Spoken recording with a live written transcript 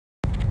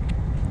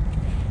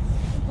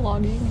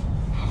vlogging.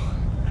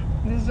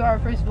 This is our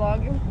first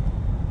vlog.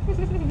 We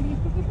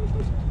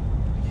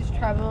just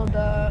traveled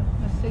the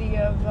city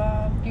of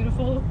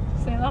beautiful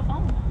Saint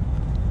Laurent.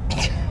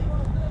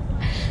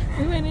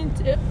 We went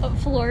into a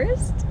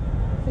florist,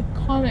 a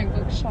comic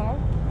book shop,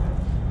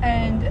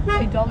 and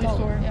a dollar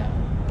store. Yeah.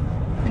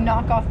 A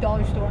knockoff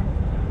dollar store.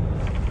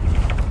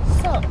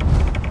 So,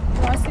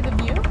 you want to see the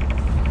view?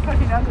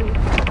 Fucking ugly.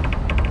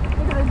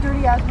 Look at those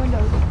dirty ass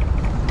windows.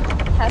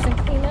 Hasn't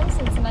cleaned them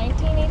since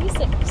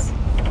 1986.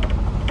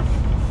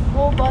 The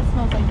whole bus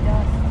smells like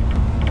dust.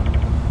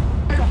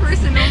 Our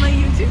first and only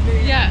YouTube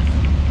video. Yeah.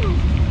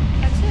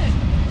 That's it.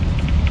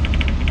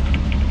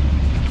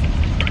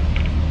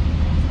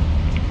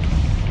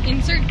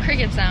 Insert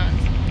cricket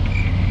sounds.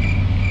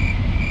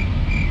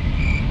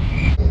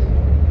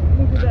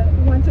 Look at that.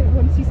 Once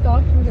he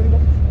stops, we're gonna go.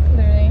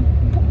 Literally.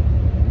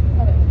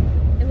 Okay.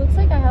 It looks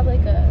like I have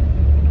like a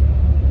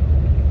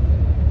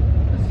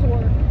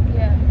Sword.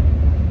 yeah.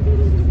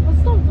 Well,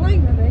 stop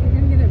playing with it. You're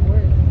gonna get it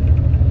worse.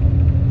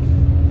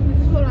 This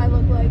is what I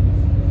look like.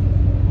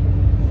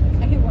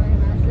 I hate wearing a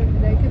mask during the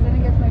day because then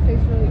it gets my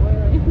face really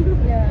oily.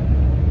 Yeah.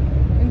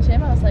 In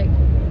gym, I was like,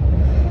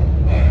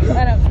 and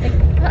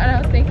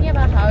I was thinking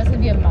about how I was gonna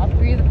be a mouth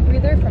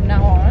breather from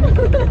now on.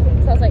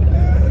 So I was like,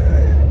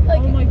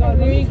 Oh my god,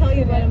 let me tell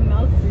you about a couldn't.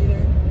 mouth breather.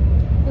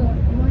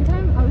 One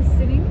time I was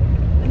sitting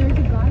and there was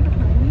a guy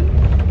behind me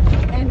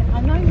and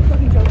I'm not even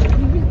fucking joking,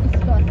 he was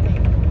disgusting.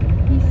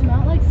 He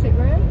smelled like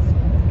cigarettes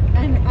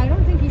and I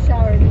don't think he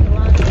showered in the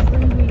last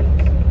 3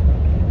 weeks.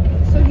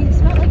 So he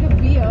smelled like a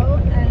VO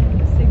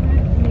and a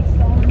cigarette mixed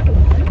all into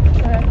one.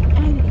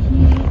 And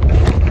he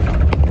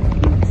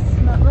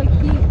smelled like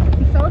he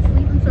fell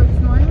asleep and started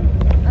snoring.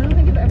 I don't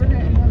think I've ever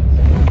heard anyone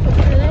smell so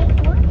bad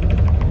before.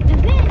 And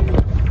then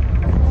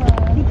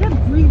he kept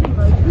breathing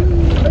like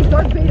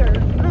Darth Vader.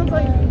 And I was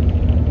like,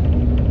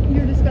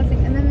 you're disgusting.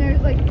 And then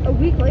there's like a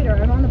week later,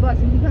 I'm on the bus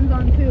and he comes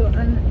on too.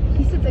 And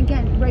he sits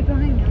again right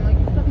behind me. I'm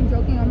like fucking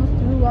joking. I almost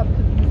threw up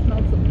because he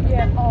smelled so bad.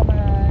 Yeah. Oh my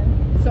god.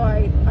 So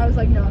I was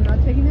like, no, I'm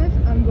not taking this.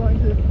 I'm going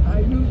to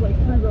I moved like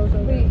 3 rows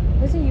over. Wait,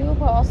 was it you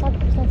who also had the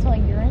person that smelled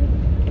like urine?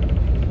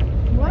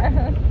 What?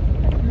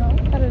 No.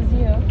 That was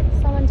you.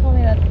 Someone told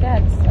me that they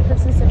had a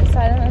person sit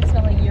beside them that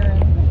smelled like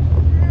urine.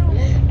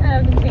 And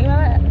I've been thinking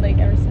about it like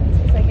ever since.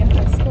 It was like in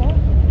high school.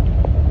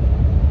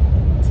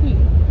 T.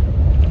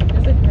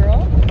 There's a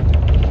girl.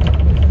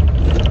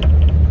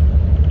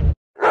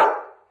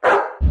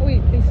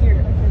 Wait, they hear.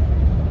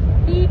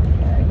 Beep.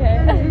 Okay.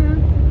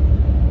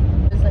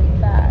 It was like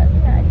that.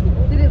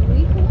 Did it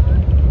leak a lot?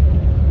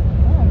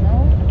 I don't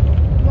know.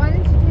 Why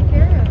didn't you take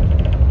care of it?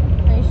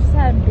 Maybe she just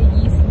had a big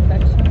yeast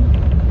infection.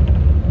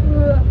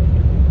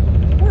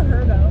 Poor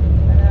her though.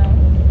 I know.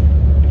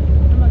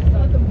 I must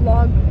stop the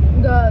vlog.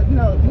 We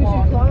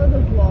should call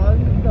the vlog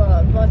the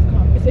bus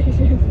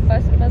conversation.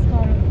 Bus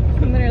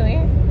literally.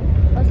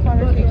 Bus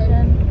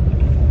conversation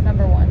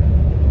number 1.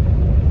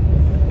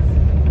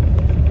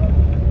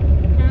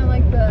 Kind of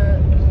like the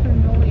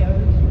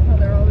Sternolios, how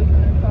they're always in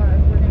their car.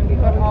 We're gonna be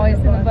We're always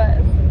in the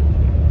bus.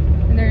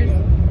 And there's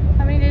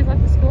how many days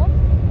left of school?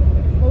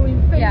 Well, we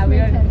finished Yeah, we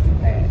May don't. 10th.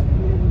 Okay.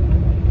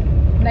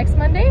 Next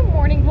Monday,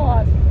 morning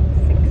vlog,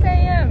 6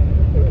 a.m.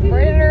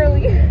 Bright and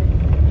early.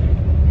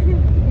 You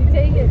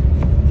take it.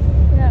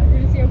 Yeah. You're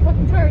gonna see how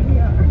fucking tired we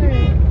are.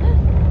 Alright.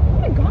 Oh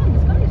my god,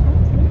 this guy is from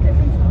 3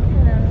 different songs. I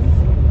know.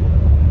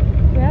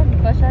 We have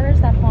bus drivers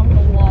that honk a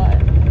lot.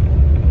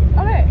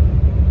 Okay.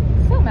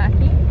 So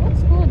Mackie, what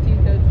school do you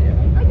go to?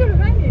 I go to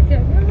Magnet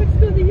Tech. What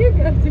school do you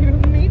go to?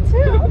 Me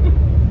too.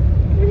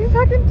 You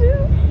fucking do?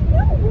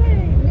 No way.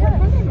 Yeah.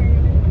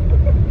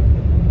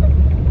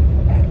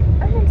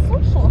 I'm in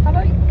social. How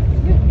about you?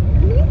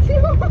 Me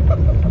too.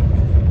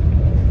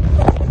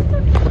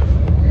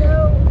 No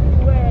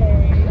way.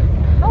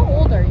 How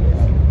old are you?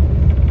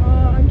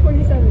 I'm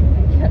 27.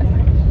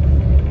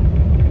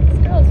 This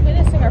girl is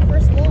finishing our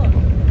first vlog.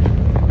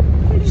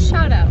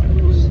 Shout out.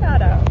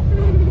 Shout out.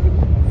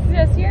 See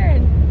us here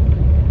in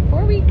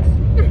 4 weeks.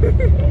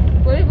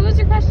 What was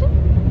your question?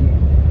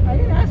 I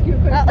didn't ask you a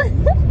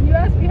question. You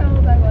asked me how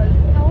old I was.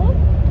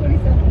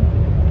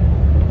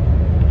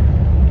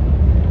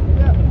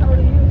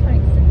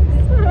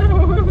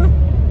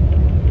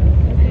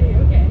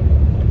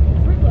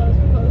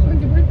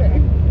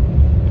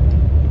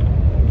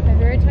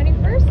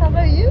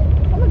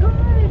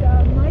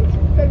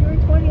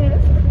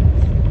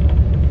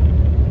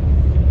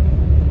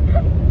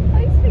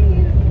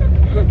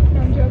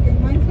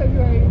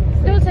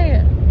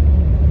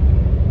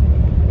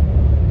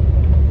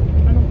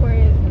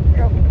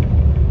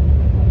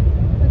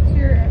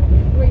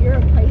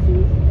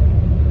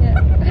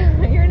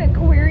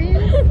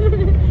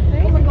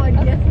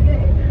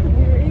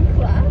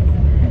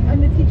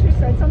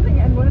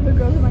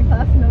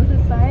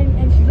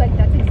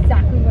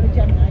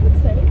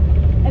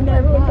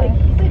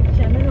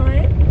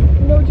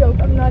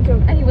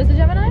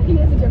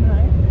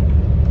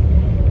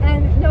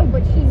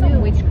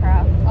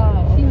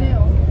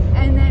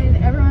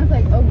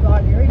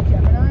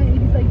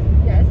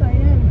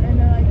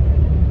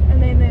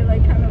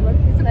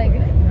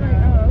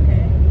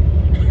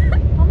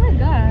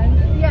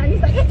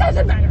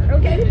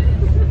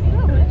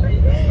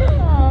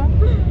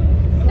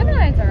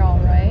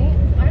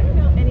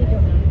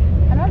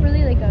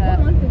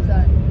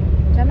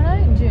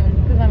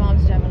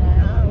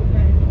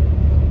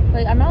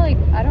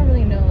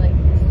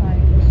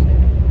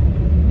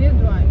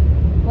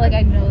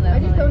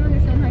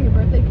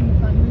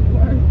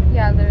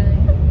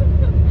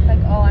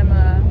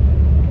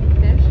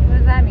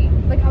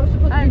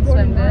 and born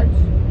in swim good.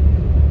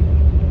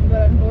 March,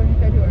 but I'm born in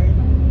February.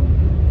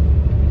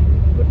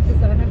 What does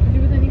that have to do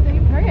with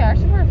anything? Are you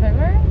actually born in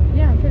February?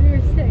 Yeah,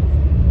 February 6th.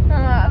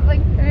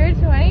 Like February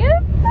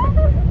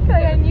 20th?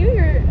 Like I knew you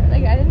were,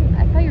 like I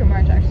thought you were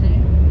March actually.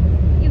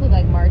 You look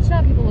like March.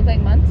 Not people look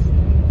like months.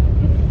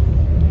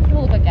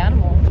 People look like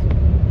animals.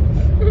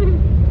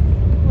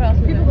 What else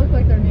is People there? look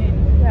like their names.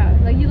 Yeah,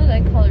 like you look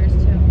like colors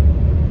too.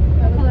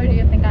 What color do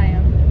you think I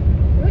am?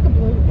 You're like a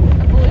blue. A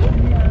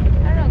blue? Yeah.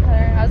 I don't know what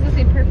color. I was gonna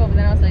say purple, but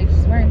then I was like,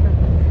 she's wearing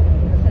purple.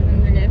 And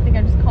then they're gonna think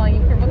I'm just calling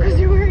you purple because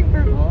you're wearing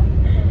purple.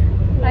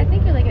 But I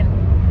think you're like an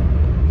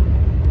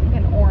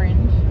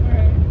orange.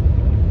 Alright.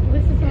 At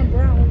least it's not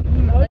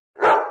brown.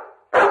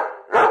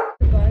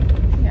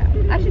 Yeah.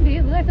 Actually,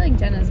 baby blue. I feel like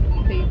Jenna's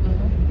baby blue.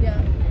 Yeah.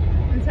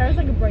 And Sarah's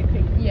like a bright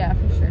pink. Yeah,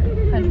 for sure.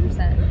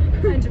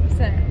 100%.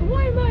 100%.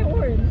 Why am I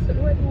orange? I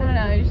don't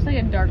know. You're just like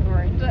a dark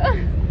orange.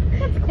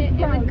 That's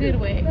In a good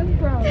way. That's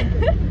brown.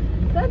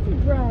 That's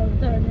brown,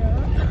 Tanya.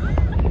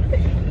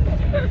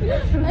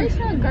 I just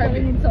feel I'm garbage.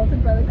 getting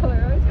insulted by the color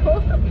I was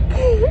called.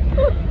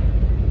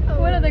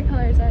 What other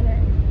colors are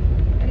there?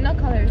 No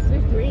colors.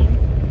 There's green.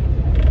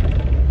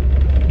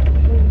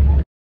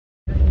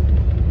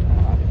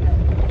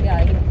 Yeah,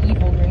 like an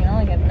evil green. I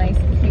like a nice,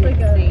 cute Like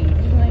a- sage.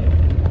 Like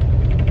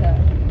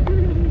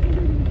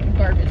a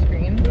garbage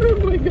green. Oh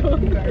my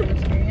god.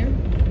 Garbage green.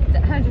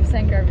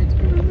 100% garbage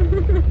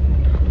green.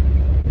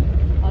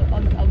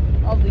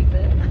 I'll leave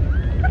it.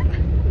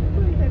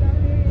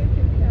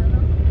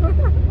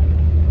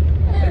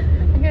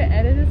 I'm gonna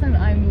edit this on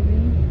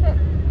iMovie.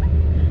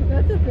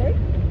 That's a thing?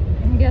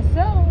 I guess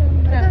so.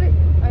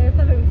 I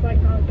thought it was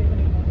like not a thing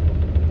anymore.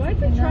 Why is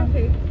the I know.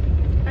 traffic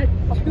at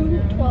Fucking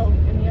know.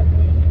 2:12 in the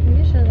afternoon? Maybe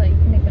you should like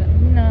make it.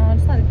 No,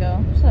 just let it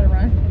go. Just let it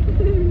run.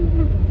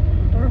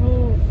 our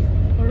whole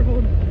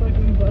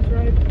fucking bus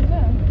ride.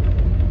 Yeah.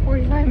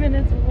 45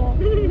 minutes of walk.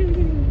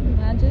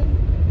 Imagine.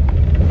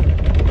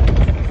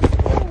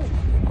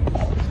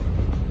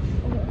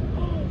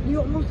 You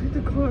almost hit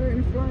the car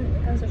in front.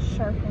 That was a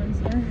sharp one,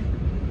 sir.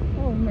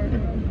 Oh, murder.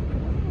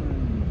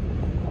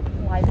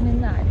 Live and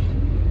in that.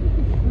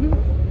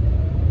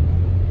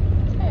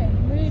 Hey,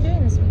 what are you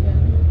doing this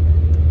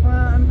weekend?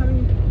 I'm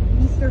having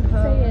Easter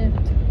Say it.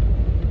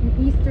 an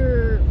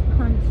Easter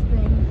hunt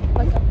thing.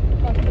 Like a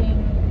fucking.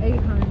 Egg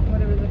hunt,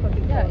 whatever the fuck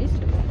it's Yeah, called.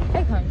 Easter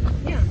egg hunt.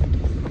 Yeah.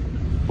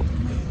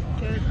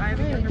 Good. I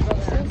haven't done her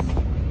What's before. this?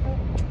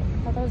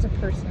 I thought that was a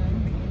person.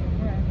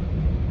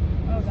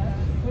 Yeah. Oh, that.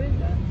 What is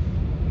that?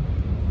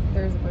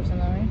 There is a person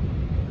though, right?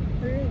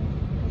 Where is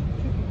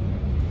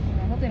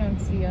I hope they don't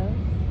see us.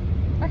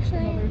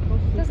 Actually, No, they're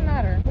supposed it to. doesn't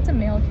matter. What's a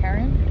male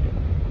Karen?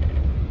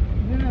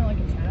 Isn't that like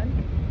a Chad?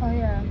 Oh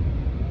yeah.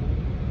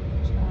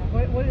 Chad.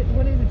 What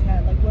is a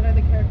Chad? Like, what are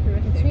the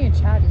characteristics? To me, a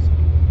Chad is.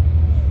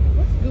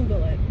 Let's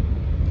Google it.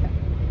 Okay.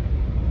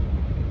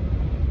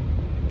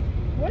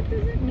 What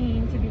does it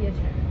mean to be a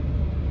Chad?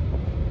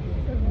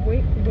 It says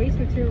waste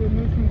material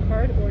removed from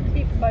card or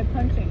taped by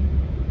punching.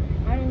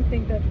 I don't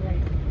think that's right.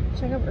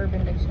 Check up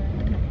Urban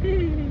Dictionary.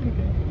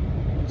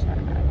 Chad.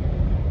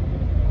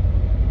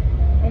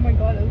 Oh my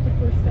god, that was the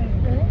first thing.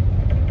 Really?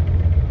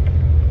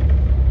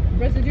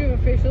 Residue of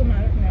facial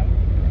matter? No.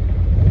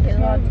 Okay, a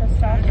lot of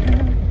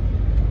testosterone.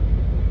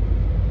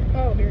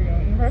 Oh, here we go.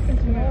 In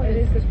reference to male, it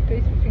is the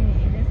space between the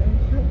anus and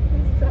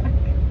the sack.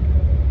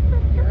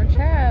 You're a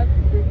Chad.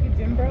 You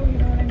gym bro, you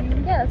know what I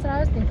mean? Yeah, that's what I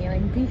was thinking.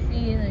 Like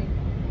beefy, like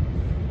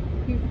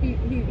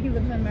He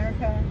lives in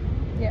America.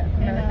 yeah,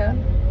 America.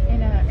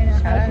 In a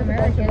Shout house out with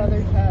a bunch of other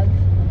Americans.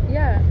 Chads.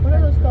 Yeah. What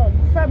are those called?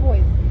 Frat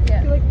boys.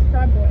 Yeah. He likes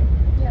frat boy.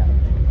 Yeah.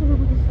 So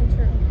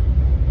true.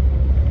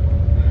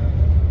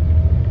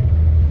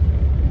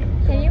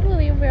 Can you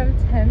believe we have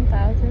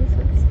 10,000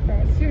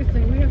 subscribers?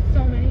 Seriously, we have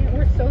so many.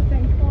 We're so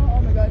thankful. Oh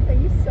my god,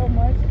 thank you so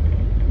much.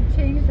 You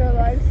changed our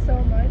lives so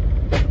much.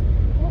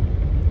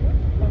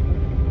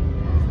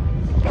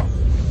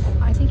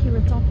 I think he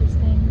ripped off this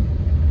thing.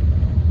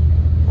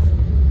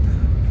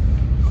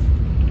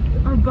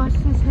 Our bus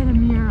just hit a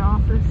mirror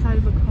off the side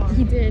of a car.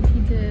 He did.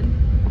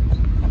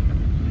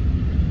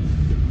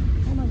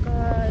 Oh my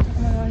god.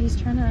 He's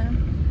trying to.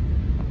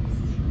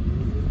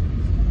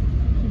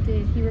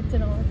 He ripped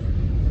it off.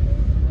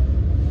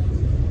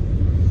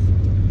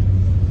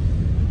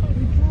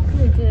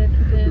 He did.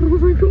 Oh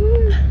my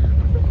god.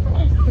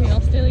 Can we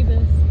all stay like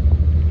this?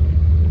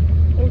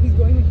 Oh, he's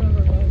going in front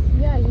of our bus.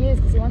 Yeah, he is,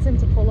 because he wants him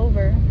to pull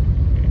over.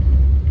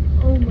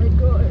 Oh my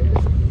god.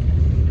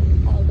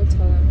 I'll go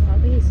tell him. I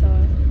think he saw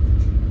it.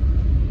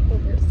 Oh,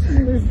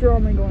 There's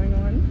drama going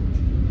on.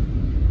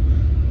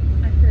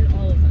 I heard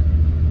all of them.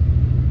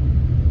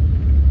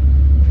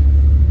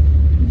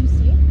 Did you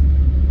see?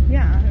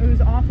 Yeah, it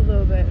was off a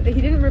little bit. He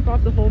didn't rip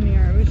off the whole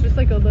mirror. It was just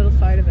like a little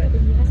side of it.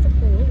 He has to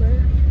pull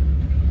over.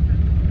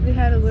 They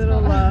had a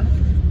little,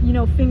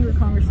 finger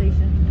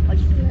conversation. Like,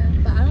 Yeah,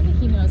 but I don't think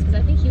he knows, because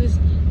I think he was,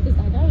 because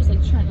that guy was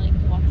like trying to like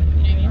walk him,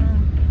 you know what I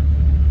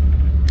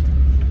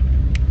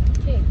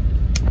mean? Okay.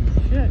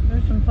 shit,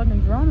 there's some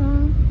fucking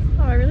drama.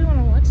 Oh, I really want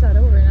to watch that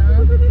over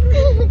now.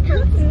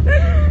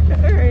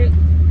 Alright.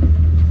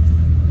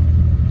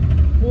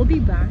 We'll be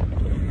back.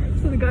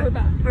 the guy.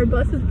 Our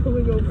bus is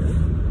pulling over.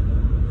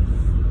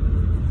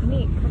 Let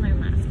me put my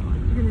mask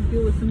on. We're gonna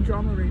deal with some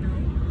drama right now.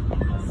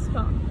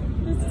 Stop.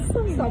 This is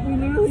some, Stop. We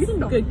literally some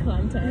stopped. good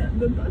content.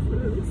 The bus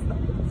literally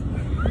stopped.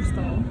 We're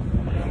stalled.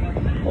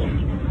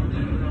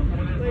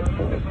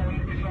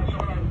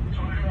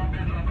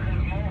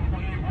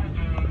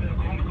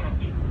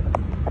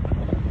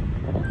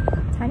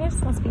 Tanya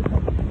just wants to be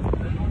home.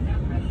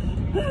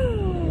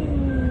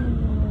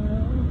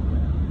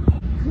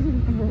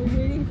 We're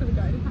waiting for the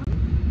guy to come.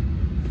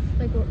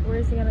 Like, where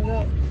is he gonna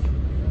go?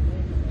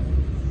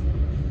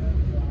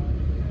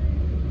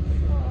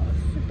 Oh,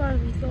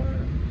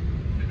 supervisor.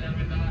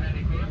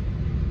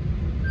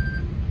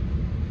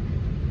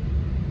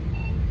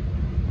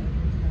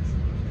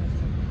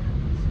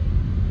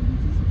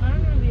 I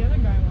don't know where the other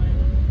guy went.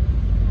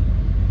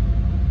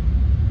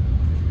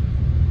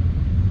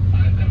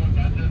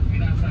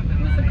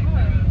 Where's the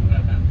car?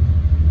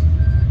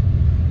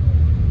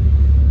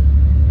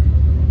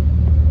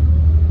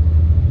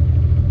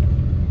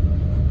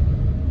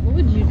 What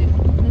would you do?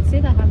 Let's say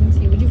that happened to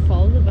you. Would you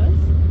follow the bus?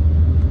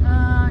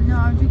 No,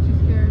 I'm just too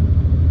scared.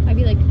 I'd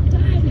be like,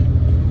 Dad!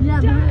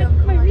 Yeah,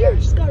 Dad! My mirror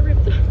just got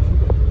ripped off.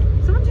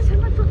 Someone just hit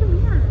my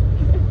fucking mirror.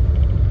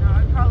 No,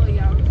 I'd probably,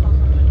 I would call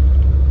someone.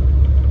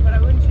 But I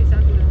wouldn't chase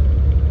after them.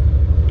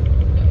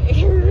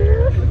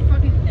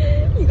 Fucking...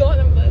 You go on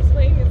a bus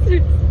lane and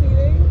start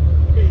speeding.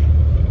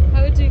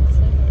 How would you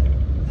explain that?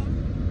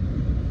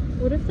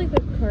 What if, like,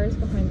 the car is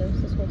behind us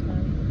this whole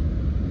time?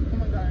 Oh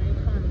my god, I need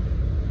fun.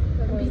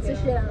 Beats the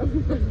shit out of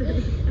me.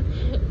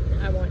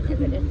 I want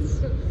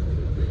evidence.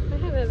 I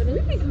have We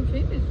evidence. become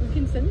famous. We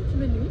can send it to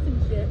the news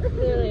and shit.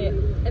 Literally.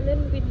 And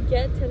then we'd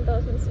get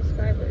 10,000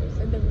 subscribers.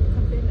 And then we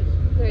become famous.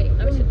 Wait, I'm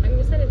gonna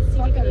send it to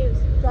Drop CTV out News.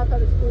 Drop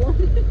out of school.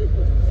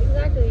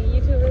 Exactly.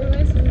 YouTuber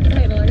voice and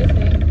title or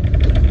thing.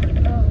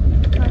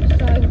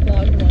 Hashtag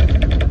vlog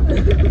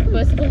 1.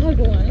 Bus vlog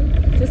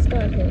 1. Just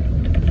got hit.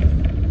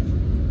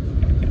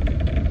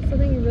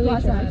 Something really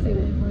Last dramatic.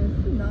 accident was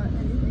not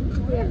anything.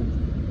 Yeah.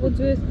 We'll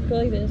do it, go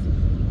like this.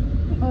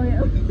 Oh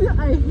yeah.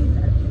 I hate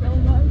that so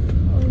much.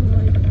 Oh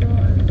my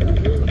god.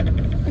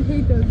 I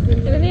hate those videos.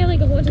 And then they have like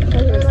a whole bunch of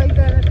colors. Or like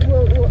that.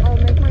 I'll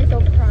make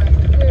myself cry.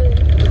 Really.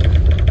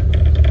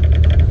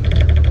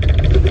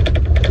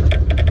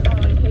 Oh, I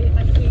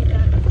hate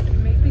that. It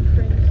makes me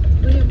cringe.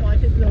 William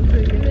watches those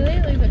videos.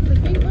 Really? Like the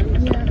clickbait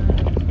ones? Yeah.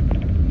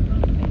 I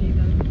hate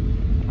them.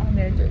 I'm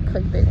gonna do a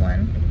clickbait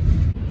one.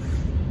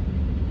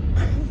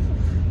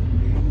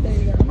 There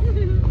you go.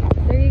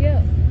 There you go.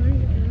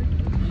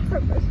 Our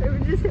bus driver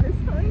just hit his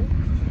sign.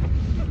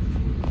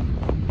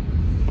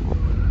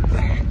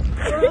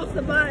 We're off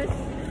the bus.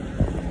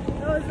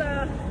 That was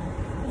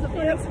a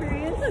fun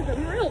experience. I'm a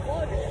real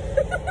vlogger.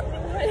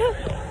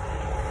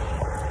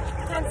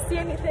 Can't see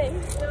anything.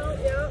 No,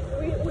 yeah,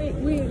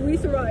 we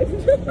survived.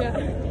 Yeah.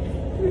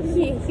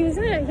 He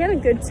had a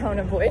good tone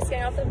of voice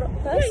getting off the bus.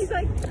 Yeah, he's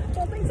like,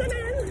 well, thanks in.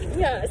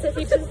 Yeah, so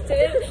he just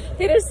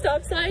hit a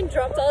stop sign,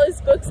 dropped all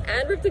his books,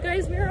 and ripped the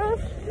guy's mirror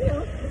off.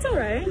 Yeah. It's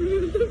alright.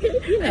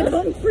 Okay. And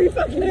hung free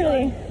fucking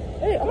Literally.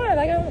 Wait, oh my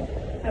god,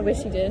 I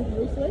wish he did.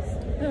 Ruthless.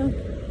 Oh,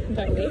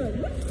 exactly.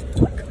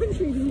 What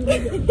country do you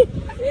live in?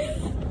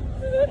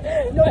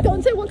 No,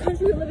 don't say what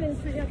country you live in,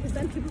 because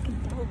then people can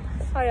follow us.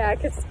 Oh yeah,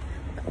 because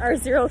our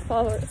 0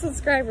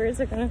 subscribers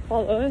are gonna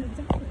follow us.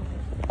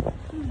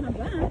 Not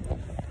bad.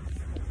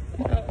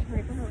 Oh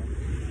my god.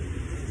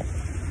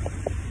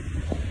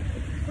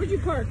 Where'd you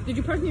park? Did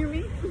you park near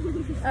me?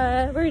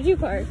 Where did you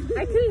park?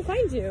 I couldn't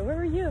find you. Where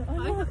were you? Oh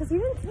no, because you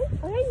didn't say.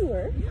 Oh yeah, you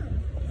were. Yeah.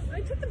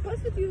 I took the bus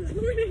with you this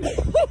morning.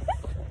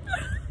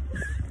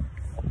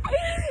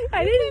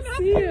 I didn't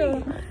see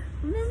you.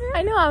 Remember?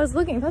 I know, I was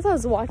looking. That's how I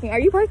was walking. Are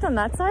you parked on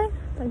that side?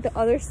 Like the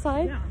other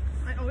side? Yeah.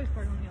 I always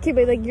park on the Okay,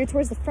 but like you're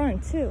towards the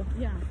front too.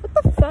 Yeah. What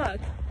the fuck?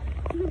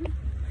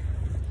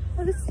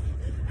 Oh, this...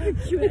 I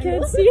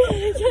can't see.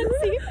 I can't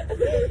see.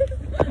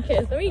 Okay,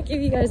 let me give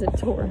you guys a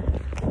tour.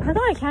 How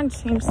come I can't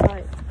change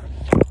sides?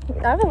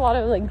 I have a lot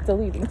of like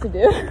deleting to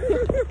do.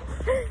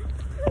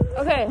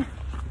 Okay.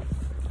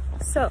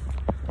 So,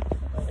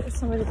 there's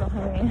somebody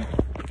behind me.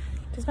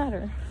 Doesn't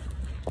matter.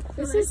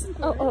 This is.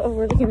 Oh,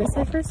 we're looking this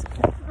side first.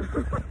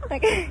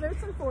 Okay. There's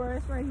some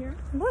forest right here.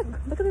 Look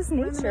at this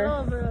We're in the middle nature.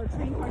 of a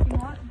train parking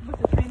lot with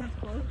the train that's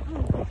closed.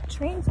 Oh.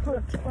 Trains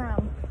parked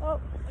around. Oh,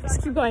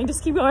 just keep going.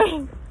 Just keep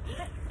going.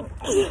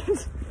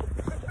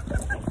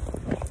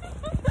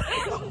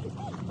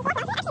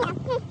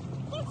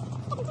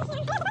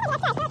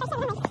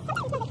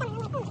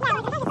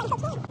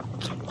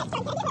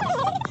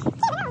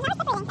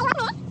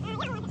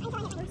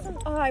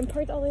 Oh, I'm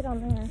parked all the way down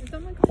there. Is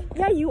someone coming?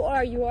 Yeah, you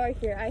are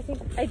here. I think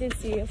I did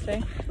see you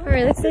yesterday. All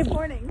right, let's say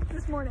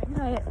This morning.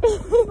 Hi.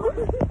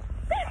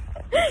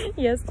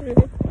 Yesterday.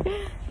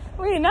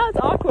 Wait, now it's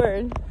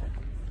awkward.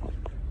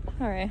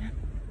 All right,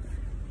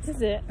 this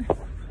is it.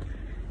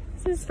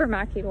 This is for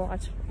Mackie to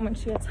watch when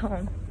she gets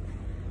home.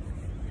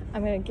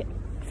 I'm gonna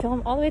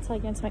film all the way till I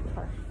get into my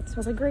car. It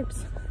smells like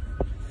grapes.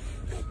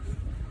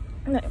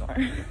 Not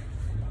anymore.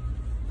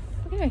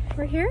 Okay,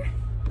 we're here.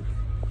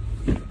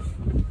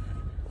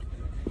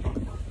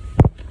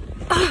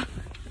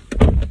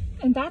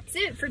 And that's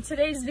it for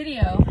today's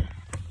video.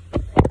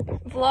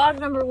 Vlog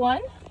number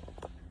 1.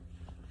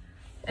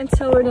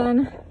 Until we're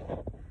done.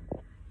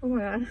 Oh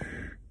my god.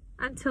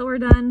 Until we're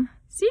done.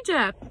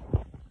 CJEP.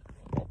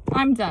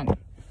 I'm done.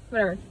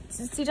 Whatever.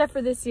 CJEP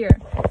for this year.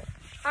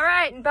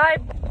 Alright, bye.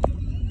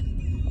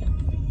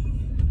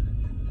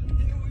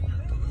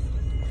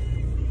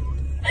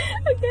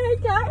 Okay, I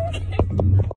can't.